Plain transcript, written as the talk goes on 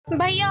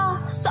भैया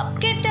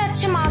सबके इतने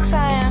अच्छे मार्क्स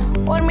आए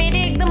हैं और मेरे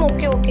एकदम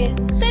ओके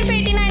सिर्फ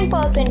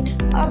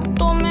 89%। अब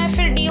तो मैं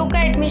फिर डीयू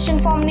का एडमिशन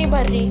फॉर्म नहीं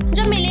भर रही।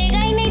 जब मिलेगा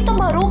ही नहीं तो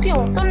भरूं क्यों?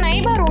 तो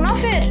नहीं भरूं ना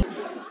फिर।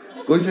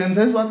 कोई सेंस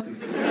है इस बात की?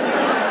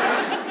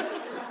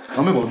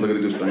 हमें बहुत लग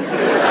रही थी उस टाइम।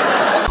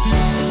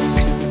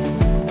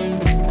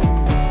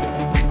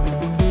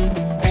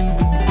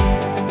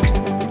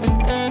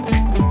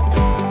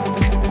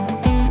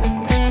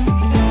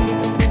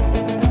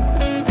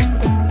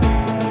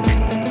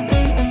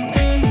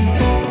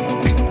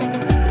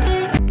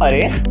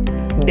 अरे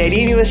दिल्ली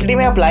यूनिवर्सिटी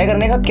में अप्लाई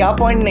करने का क्या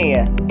पॉइंट नहीं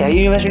है? दिल्ली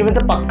यूनिवर्सिटी में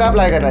तो पक्का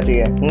अप्लाई करना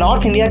चाहिए।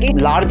 नॉर्थ इंडिया की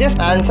लार्जेस्ट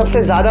एंड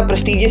सबसे ज्यादा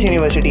प्रेस्टिजियस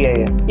यूनिवर्सिटी है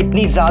ये।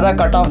 इतनी ज्यादा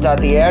कट ऑफ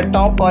जाती है,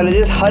 टॉप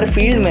कॉलेजेस हर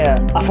फील्ड में है,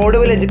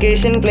 अफोर्डेबल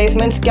एजुकेशन,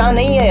 प्लेसमेंट्स क्या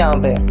नहीं है यहाँ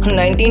पे।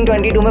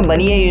 1922 में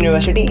बनी है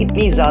यूनिवर्सिटी,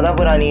 इतनी ज्यादा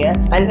पुरानी है।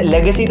 एंड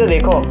लेगेसी तो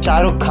देखो,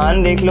 शाहरुख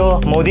खान देख लो,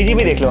 मोदी जी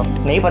भी देख लो।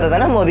 नहीं पता था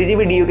ना मोदी जी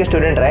भी डीयू के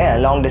स्टूडेंट रहे हैं,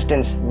 long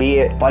distance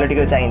BA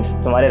political science.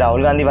 तुम्हारे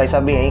राहुल गांधी भाई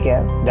साहब भी यहीं के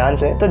हैं जान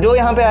से। तो जो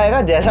यहाँ पे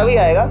आएगा, जैसा भी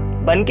आएगा,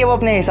 बन के वो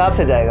अपने हिसाब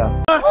से जाएगा।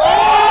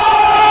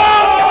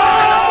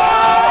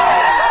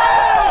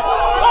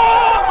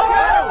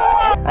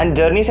 एंड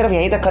जर्नी सिर्फ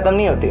यहीं तक खत्म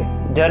नहीं होती,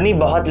 जर्नी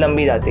बहुत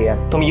लंबी जाती है।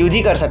 तुम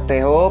UG कर सकते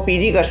हो,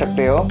 PG कर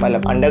सकते हो,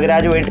 मतलब अंडर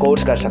ग्रेजुएट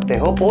कोर्स कर सकते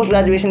हो, पोस्ट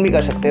ग्रेजुएशन भी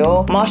कर सकते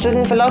हो, मास्टर्स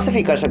इन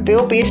फिलोसफी कर सकते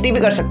हो, PhD भी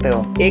कर सकते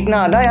हो। एक ना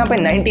आधा, यहाँ पे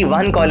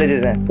 91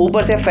 कॉलेजेस हैं।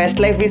 ऊपर से फेस्ट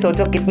लाइफ भी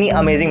सोचो कितनी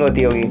अमेजिंग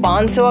होती होगी।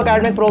 500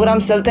 अकेडमिक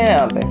प्रोग्राम्स चलते हैं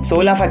यहाँ पे,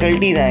 16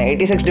 फैकल्टीज हैं,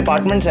 86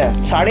 डिपार्टमेंट्स हैं,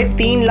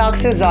 3.5 लाख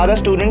से ज्यादा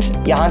स्टूडेंट्स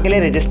यहाँ के लिए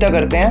रजिस्टर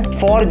करते हैं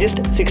for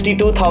just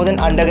 62,000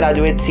 under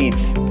graduate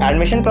seats.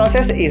 Admission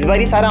process इस बार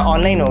ही सारा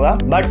ऑनलाइन होगा,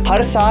 बट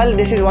हर साल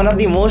this is one of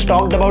the most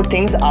talked about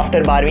things after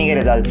 12वीं के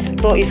रिजल्ट्स।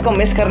 तो इसको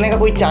मिस करने का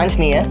कोई चांस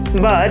नहीं है।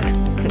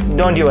 But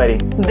don't you worry,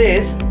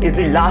 this is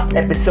the last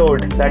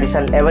episode that you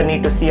shell ever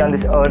need to C on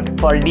this earth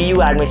for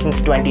DU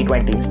admissions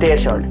 2020। Stay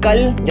assured.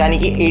 कल यानी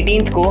कि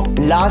 18th को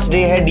लास्ट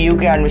डे है DU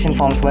के एडमिशन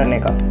फॉर्म्स भरने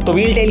का। तो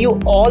we'll tell you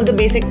all the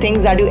basic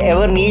things that you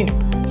ever need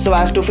so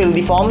as to fill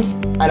the forms.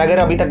 और अगर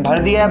अभी तक भर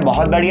दिया है,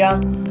 बहुत बढ़िया।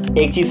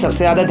 एक चीज सबसे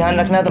ज्यादा ध्यान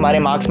रखना, तुम्हारे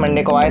मार्क्स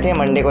मंडे को आए थे,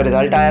 मंडे को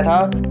रिजल्ट आया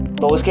था,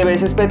 तो उसके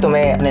बेसिस पे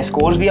तुम्हें अपने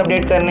स्कोर्स भी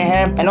अपडेट करने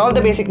हैं। And all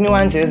the basic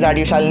nuances that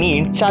you shall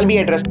need shall be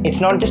addressed.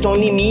 It's not just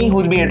only me who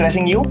will be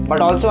addressing you,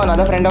 but also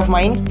another friend of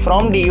mine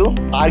from DU,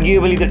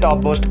 arguably the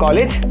top most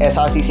college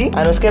SRCC।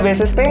 And उसके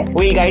basis पे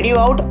we will guide you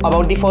out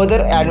about the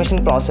further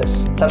admission process.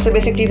 सबसे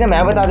basic चीजें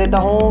मैं बता देता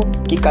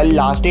हूँ कि कल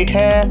लास्ट डेट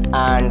है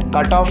एंड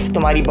कट ऑफ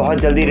तुम्हारी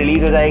बहुत जल्दी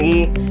रिलीज हो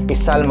जाएगी।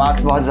 इस साल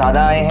मार्क्स बहुत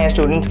ज्यादा आए हैं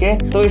स्टूडेंट्स के,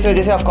 तो इस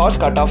वजह से ऑफकोर्स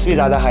कट ऑफ्स भी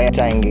ज्यादा हाई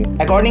जाएंगे।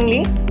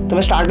 अकॉर्डिंगली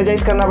तुम्हें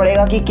स्ट्रैटेजाइज करना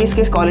पड़ेगा कि किस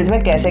किस कॉलेज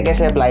में कैसे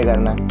कैसे अप्लाई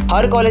करना है।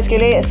 हर कॉलेज के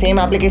लिए सेम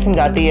एप्लीकेशन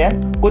जाती है,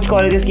 कुछ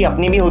कॉलेजेस की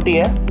अपनी भी होती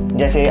है,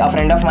 जैसे अ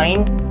फ्रेंड ऑफ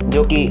माइन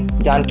जो कि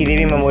जानकी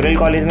देवी मेमोरियल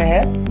कॉलेज में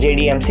है,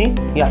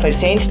 JDMC, या फिर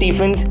सेंट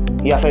स्टीफेंस,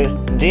 या फिर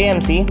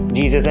JMC,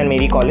 जीसस एंड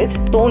मेरी कॉलेज।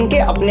 तो उनके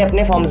अपने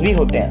अपने फॉर्म्स भी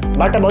होते हैं।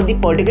 But about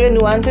the particular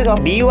nuances of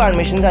DU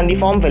admissions and the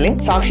form filling,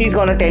 Sakshi is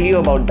gonna tell you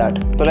about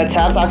that. तो let's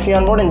have Sakshi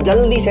on board and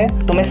जल्दी से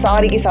तुम्हें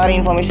सारी की सारी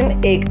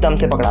इन्फॉर्मेशन एकदम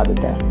से पकड़ा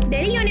देते हैं।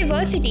 Delhi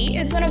University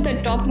is one of the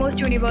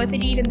topmost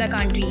universities in the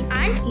country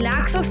and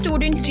lakhs of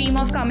students dream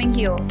of coming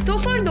here. So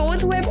for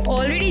those who have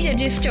already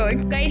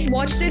registered, guys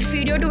watch this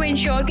video to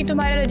ensure कि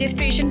तुम्हारा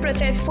registration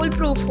process full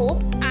proof हो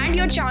and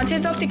your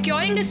chances of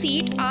securing the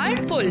seat are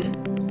full.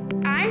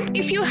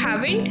 And if you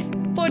haven't,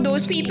 for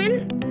those people,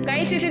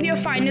 guys this is your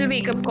final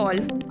wake up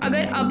call.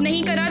 अगर अब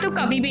नहीं करा तो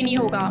कभी भी नहीं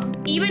होगा.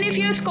 Even if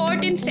you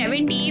scored in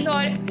 70s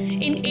or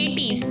in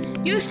 80s,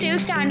 you still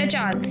stand a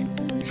chance.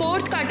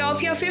 4th cut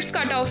off या 5th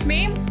कट ऑफ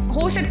में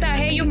हो सकता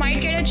है you might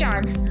get a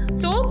chance.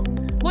 सो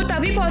वो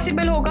तभी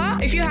पॉसिबल होगा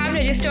if you have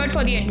registered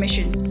for the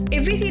admissions.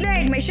 If we see the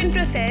admission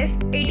process,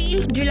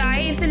 18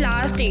 July is the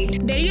last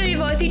date. Delhi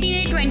university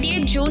ने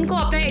 28 जून को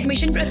अपना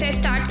एडमिशन प्रोसेस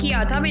स्टार्ट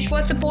किया था, which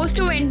was suppose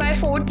to and bye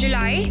 4th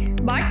July,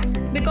 but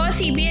because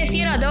CBSE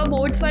and other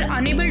boards were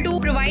unable to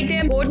provide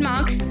their board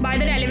marks by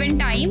the relevant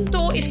time,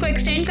 तो इसको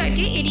extend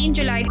करके 18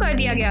 जुलाई को कर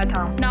दिया गया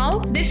था। Now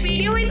this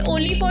video is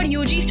only for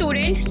UG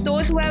students,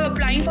 those who have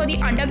applying for the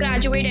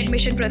undergraduate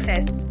admission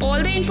process.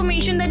 All the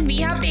information that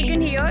we have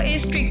taken here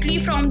is strictly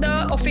from the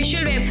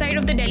official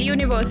website of the Delhi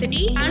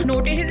University and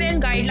notices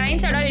and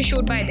guidelines that are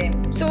issued by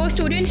them. So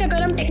students,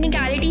 अगर हम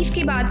technicalities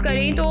की बात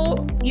करें तो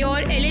your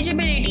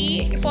eligibility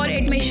for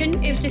admission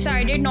is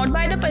decided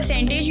not by the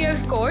percentage you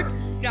have scored,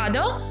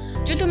 rather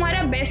जो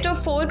तुम्हारा best of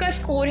 4 का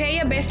score है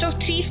या बेस्ट ऑफ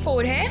 3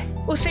 स्कोर है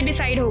उससे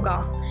डिसाइड होगा।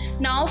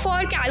 Now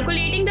for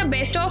calculating the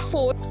best of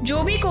 4,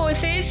 जो भी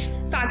courses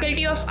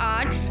faculty of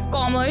arts,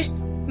 commerce,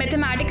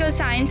 mathematical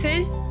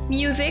sciences,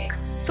 music,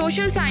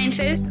 social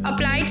sciences,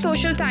 applied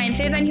social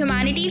sciences and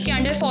humanities के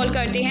अंडर फॉल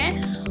करते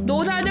हैं।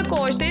 Those are the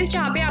courses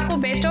जहाँ पे आपको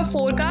बेस्ट ऑफ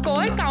 4 का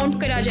स्कोर काउंट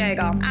करा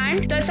जाएगा।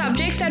 And the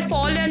subjects that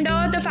fall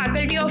under the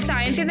faculty of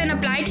sciences and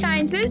applied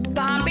sciences,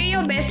 वहाँ पे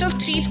your best of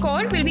 3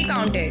 score will be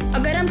counted.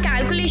 अगर हम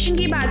कैलकुलेशन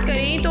की बात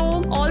करें तो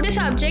all the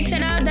subjects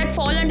that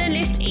fall under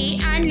list A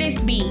and list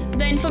B,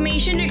 the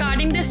information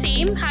regarding the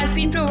same has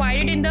been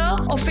provided in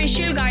the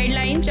official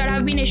guidelines that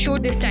have been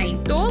issued this time.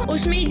 तो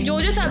उसमें जो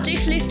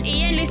subjects list A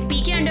and list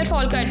B के under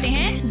fall करते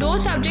हैं, दो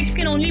subjects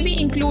can only be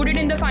included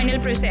in the final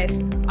process.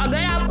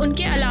 अगर आप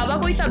उनके अलावा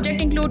कोई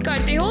सब्जेक्ट इंक्लूड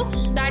करते हो,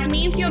 that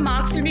means your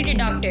marks will be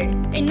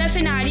deducted. In the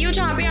scenario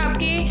जहाँ पे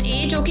आपके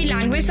ए जो कि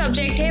लैंग्वेज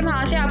सब्जेक्ट है,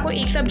 वहाँ से आपको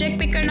एक सब्जेक्ट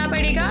पिक करना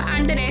पड़ेगा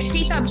and the rest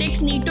 3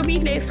 subjects need to be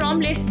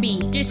from list B,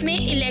 जिसमें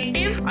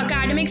इलेक्टिव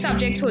अकेडमिक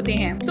सब्जेक्ट्स होते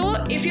हैं। So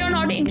if you are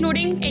not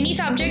including any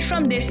subject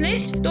from this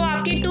list, तो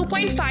आपके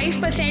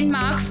 2.5%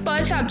 मार्क्स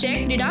पर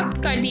सब्जेक्ट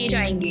डिडक्ट कर दिए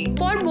जाएंगे।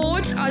 For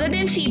boards other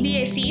than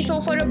CBSE, so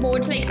for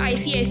boards like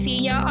ICSE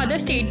या other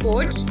state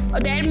boards,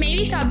 there may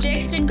be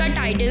subjects जिनका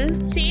title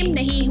same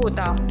नहीं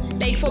होता,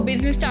 like for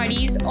business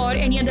studies or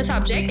any other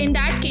subject. In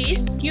that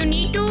case, you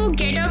need to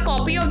get a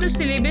copy of the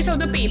syllabus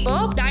of the paper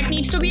that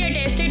needs to be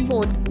attested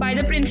both by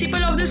the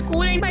principal of the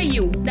school and by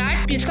you.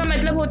 That जिसका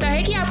मतलब होता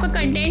है कि आपका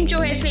content जो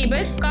है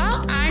syllabus का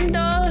and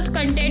the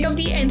content of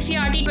the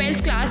NCERT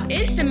 12th class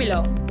is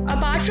similar.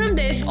 Apart from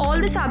this, all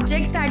the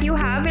subjects that you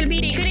have will be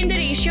taken in the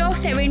ratio of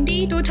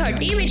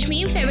 70-30, which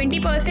means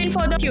 70%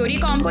 for the theory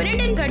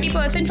component and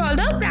 30% for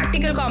the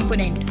practical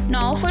component.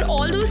 Now, for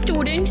all those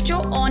students जो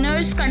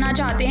honors करना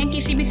चाहते हैं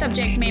किसी भी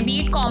subject में, be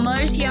it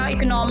commerce या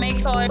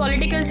economics or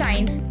political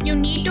science, you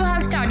need to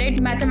have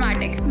studied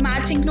mathematics.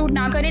 Maths include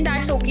ना करें,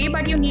 that's okay,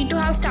 but you need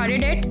to have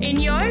studied it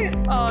in your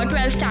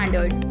 12th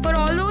standard. For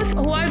all those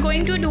who are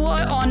going to do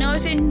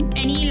honors in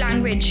any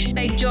language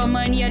like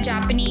German या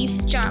Japanese,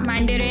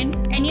 Mandarin,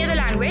 any other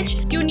language,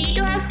 you need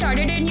to have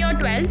studied in your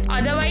 12th,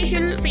 otherwise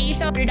you'll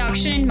face a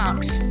reduction in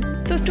marks.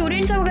 So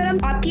students, अगर हम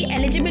आपकी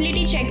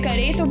eligibility check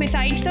करें, so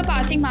besides the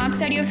passing marks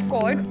that you have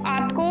scored,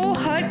 आपको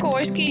हर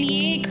course के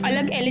लिए एक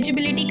अलग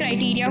eligibility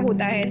criteria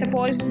होता है।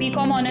 Suppose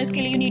BCom honors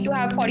के लिए you need to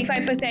have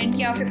 45%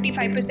 या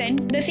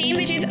 55%, the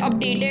same which is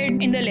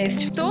updated in the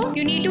list. So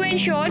you need to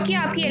ensure कि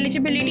आपकी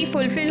eligibility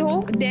fulfill हो.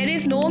 There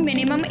is no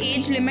minimum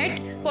age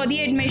limit for the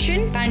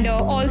admission, and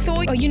also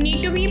you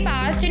need to be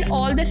passed in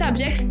all the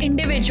subjects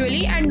individually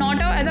and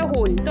not as a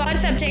whole. तो हर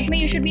subject में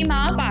you should be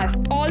marked pass.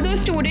 All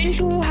those students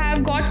who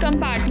have got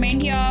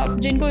compartment या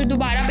जिनको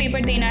दोबारा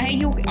paper देना है,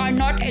 you are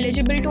not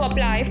eligible to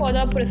apply for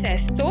the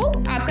process. So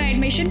आपका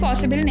admission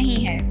possible नहीं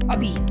है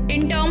अभी.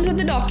 In terms of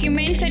the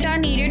documents that are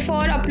needed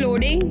for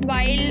uploading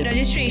while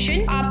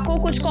registration, आपको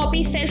कुछ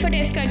कॉपी self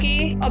attest करके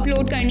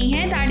upload करनी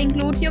है. That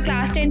includes your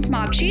class 10th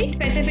mark sheet,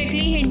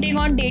 specifically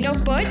hinting on date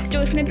of birth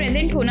जो उसमें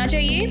present होना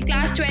चाहिए,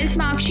 क्लास 12th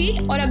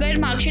मार्कशीट, और अगर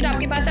मार्कशीट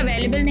आपके पास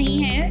अवेलेबल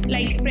नहीं है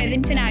लाइक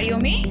प्रेजेंट सिनेरियो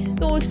में,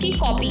 तो उसकी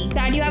copy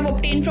that you have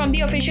obtain from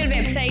the official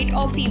website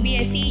of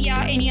CBSE या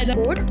एनी अदर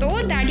बोर्ड,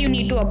 तो that you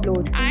need to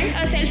upload, and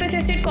a self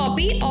असेस्टेड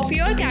copy of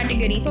your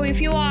category. So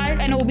if you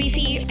are N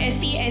OBC,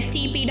 SC,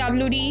 ST,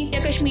 PWD या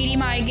Kashmiri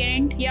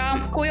migrant या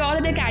कोई और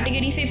other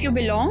category से if you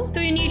belong,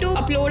 तो you need to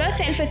upload a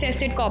self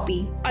असेस्टेड copy.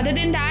 Other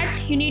than that,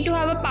 you need to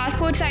have a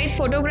passport size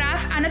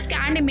photograph and a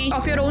scanned image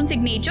of your own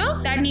signature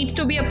that needs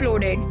to be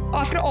uploaded.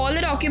 After all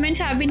the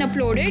documents have been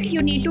uploaded,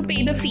 you need to pay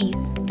the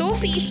fees. So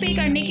fees pay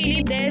करने के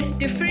लिए there's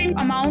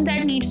different amount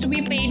that needs to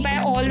be paid by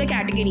all the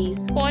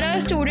categories. For a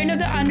student of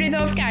the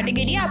unreserved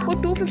category, आपको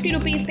 250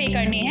 rupees pay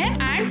करने हैं,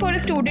 and for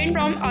a student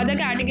from other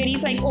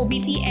categories like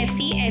OBC,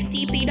 SC,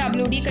 ST,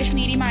 PWD,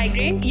 Kashmiri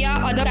migrant या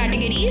other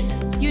categories,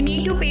 you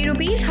need to pay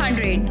rupees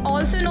 100.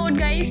 Also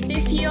note guys,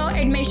 this year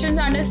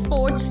admissions under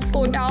sports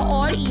quota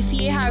or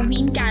ECA have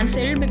been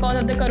cancelled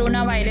because of the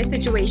coronavirus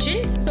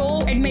situation. So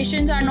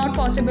admissions are not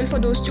possible for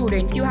those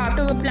students. You have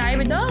to apply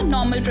with the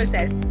normal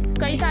process.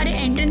 कई सारे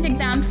entrance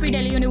exams भी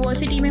Delhi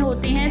university में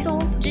होते हैं,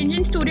 सो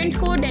जिन students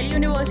को Delhi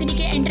university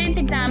के entrance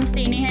exams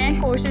देने हैं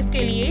कोर्सेज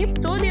के लिए,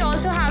 सो they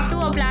also have to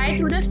apply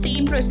through the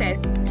same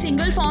process.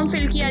 Single form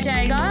fill किया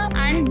जाएगा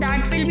and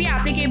that will be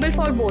applicable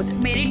for both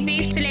merit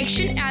based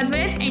selection as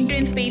well as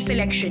entrance based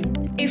selection.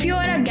 If you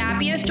are a gap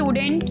year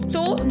student,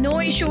 so no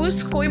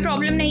issues, कोई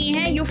problem नहीं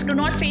है, you do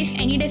not face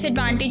any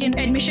disadvantage in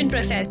admission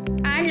process.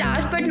 And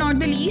last but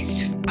not the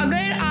least,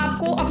 अगर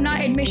आपको अपना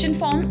admission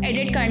form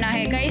edit करना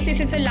है, guys,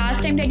 this is the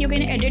last time that you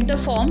can edit the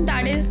form.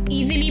 That is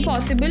easily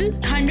possible.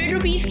 100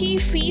 rupees की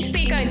fees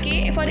pay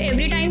करके for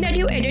every time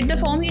that you edit the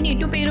form, you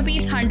need to pay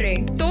rupees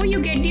 100. So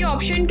you get the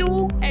option to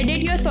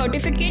edit your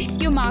certificates,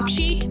 your mark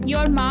sheet,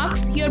 your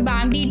marks, your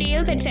bank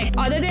details,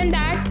 etc. Other than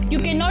that,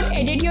 you cannot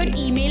edit your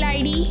email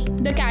ID,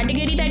 the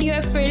category that you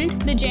have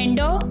filled, the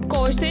gender,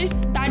 courses,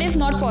 that is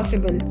not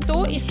possible.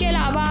 So इसके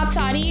अलावा आप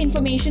सारी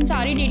information,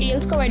 सारी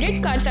details को edit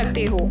कर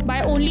सकते हो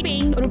by only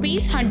paying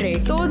rupees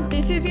 100. So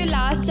this is your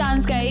last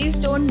chance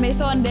guys, don't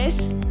miss on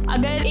this.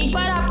 अगर एक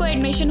बार आपको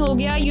एडमिशन हो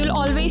गया, you'll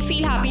always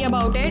feel happy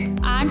about it.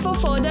 And for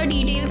further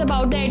details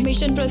about the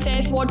admission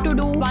process, what to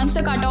do once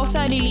the cutoffs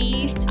are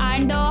released,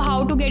 and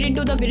how to get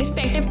into the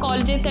respective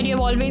colleges that you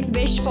have always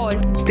wished for.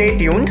 Stay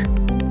tuned.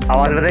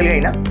 आवाज बदल गई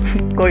ना?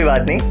 कोई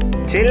बात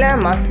नहीं, chill है,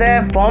 मस्त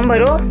है, फॉर्म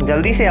भरो,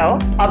 जल्दी से आओ,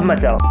 अब मत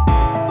जाओ।